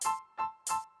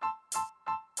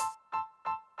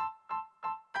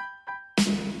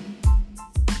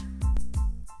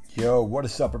Yo, what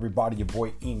is up, everybody? Your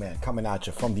boy E-Man coming at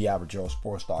you from the Average Joe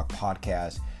Sports Talk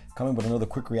podcast, coming with another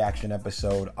quick reaction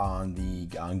episode on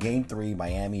Game 3,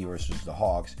 Miami versus the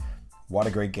Hawks. What a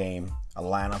great game.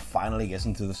 Atlanta finally gets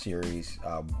into the series,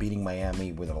 beating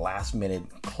Miami with a last-minute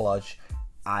clutch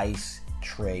ice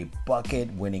tray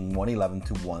bucket, winning 111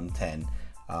 to 110.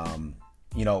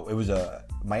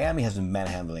 Miami has been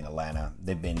manhandling Atlanta.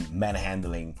 They've been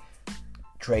manhandling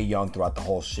Trae Young throughout the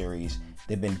whole series.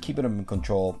 They've been keeping him in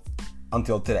control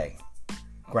until today.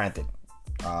 Granted,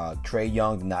 Trae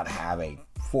Young did not have a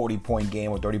 40-point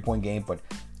game or 30-point game, but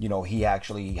he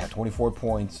actually had 24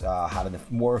 points, had a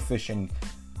more efficient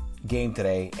game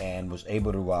today, and was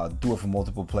able to do it from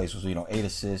multiple places. 8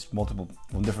 assists, multiple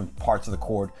from different parts of the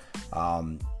court.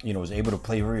 Was able to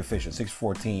play very efficient.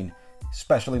 6-14,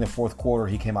 especially in the fourth quarter.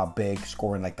 He came out big,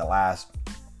 scoring like the last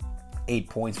 8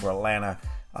 points for Atlanta.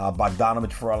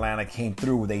 Bogdanovic for Atlanta came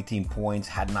through with 18 points,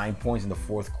 had 9 points in the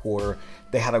fourth quarter.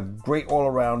 They had a great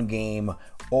all-around game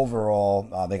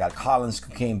overall. They got Collins,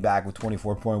 who came back with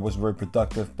 24 points, was very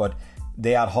productive, but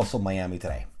they out-hustled Miami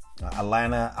today.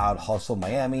 Atlanta out-hustled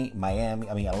Miami.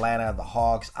 Atlanta, the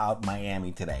Hawks,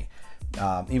 out-Miami today.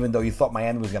 Even though you thought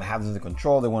Miami was going to have this under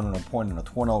control, they went on a point in a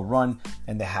 2-0 run,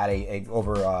 and they had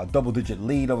a double-digit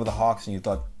lead over the Hawks, and you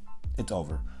thought, it's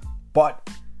over. But,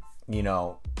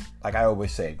 like I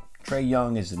always say, Trae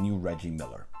Young is the new Reggie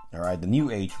Miller, all right? The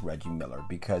new age Reggie Miller,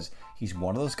 because he's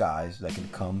one of those guys that can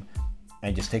come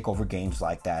and just take over games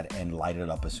like that and light it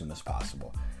up as soon as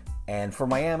possible. And for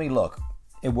Miami, look,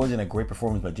 it wasn't a great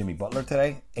performance by Jimmy Butler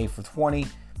today. 8 for 20.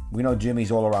 We know Jimmy's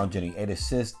all around Jimmy. 8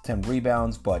 assists, 10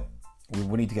 rebounds, but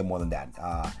we need to get more than that.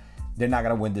 They're not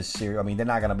going to win this series. They're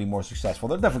not going to be more successful.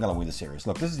 They're definitely going to win the series.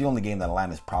 Look, this is the only game that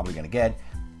Atlanta's probably going to get.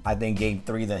 I think Game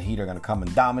 3, the Heat are going to come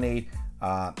and dominate.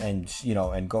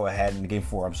 And go ahead in Game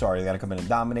 4. They got to come in and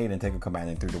dominate and take a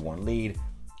commanding 3-1 lead.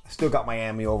 I still got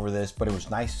Miami over this, but it was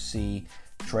nice to see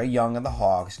Trae Young and the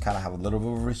Hawks kind of have a little bit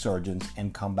of a resurgence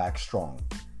and come back strong.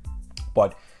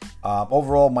 But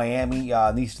overall, Miami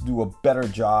needs to do a better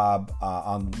job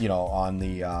on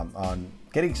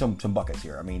getting some buckets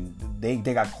here. They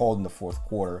got called in the fourth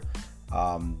quarter.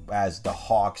 As the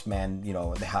Hawks,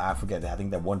 I forget. I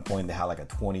think at one point they had like a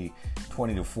 20-4,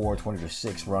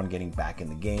 20-6 run getting back in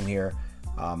the game here.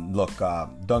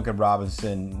 Duncan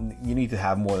Robinson, you need to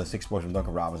have more than 6 points from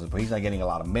Duncan Robinson, but he's not getting a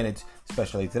lot of minutes,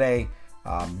 especially today,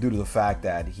 due to the fact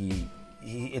that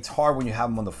it's hard when you have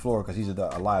him on the floor because he's a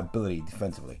liability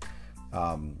defensively.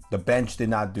 The bench did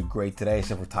not do great today,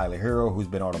 except for Tyler Hero, who's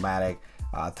been automatic.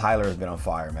 Tyler has been on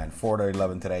fire, man.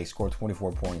 4-11 today, scored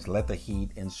 24 points, led the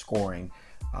Heat in scoring.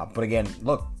 But again,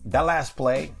 look, that last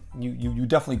play, you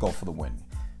definitely go for the win.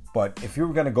 But if you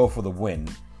were going to go for the win,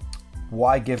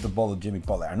 why give the ball to Jimmy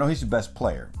Butler? I know he's the best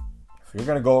player. If you're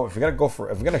going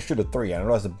to shoot a three, I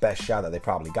know that's the best shot that they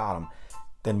probably got him,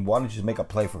 then why don't you just make a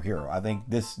play for Hero? I think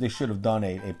they should have done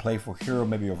a play for Hero,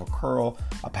 maybe over curl,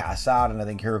 a pass out, and I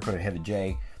think Hero could have hit a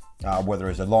J. Whether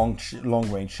it's a long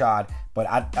range shot, but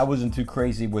I wasn't too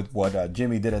crazy with what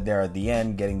Jimmy did it there at the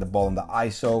end, getting the ball in the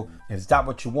ISO. If it's not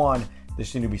what you want, there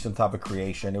seemed to be some type of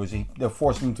creation. They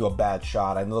forced him to a bad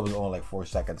shot. I know there was only like 4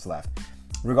 seconds left.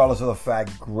 Regardless of the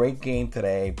fact, great game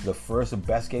today. The first and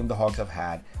best game the Hawks have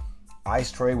had.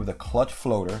 Ice Trae with a clutch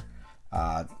floater.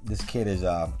 This kid is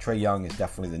Trae Young is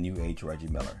definitely the new age Reggie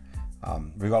Miller.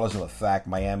 Regardless of the fact,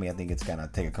 Miami, I think it's gonna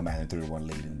take a commanding 3-1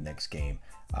 lead in the next game.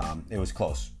 It was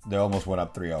close. They almost went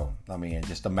up 3-0.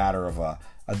 Just a matter of a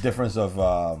difference of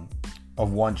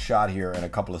one shot here in a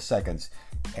couple of seconds,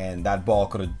 and that ball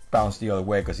could have bounced the other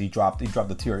way because he dropped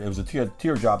the tier. It was a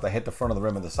tier drop that hit the front of the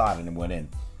rim and the side and it went in.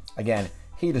 Again,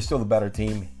 Heat is still the better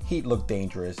team. Heat look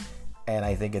dangerous, and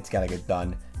I think it's gonna get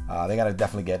done. They gotta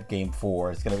definitely get Game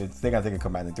 4. They're gonna take a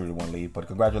commanding 3-1 lead. But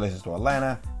congratulations to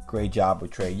Atlanta. Great job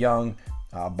with Trae Young,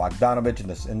 Bogdanovic,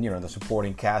 and the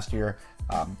supporting cast here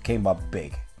came up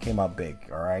big.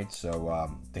 All right. So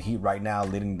the Heat right now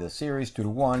leading the series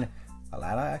 2-1.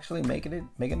 Atlanta actually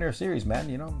making their series, man.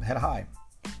 Head high.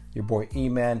 Your boy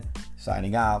E-Man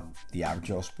signing out. The Average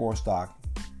Joe Sports Talk.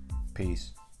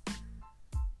 Peace.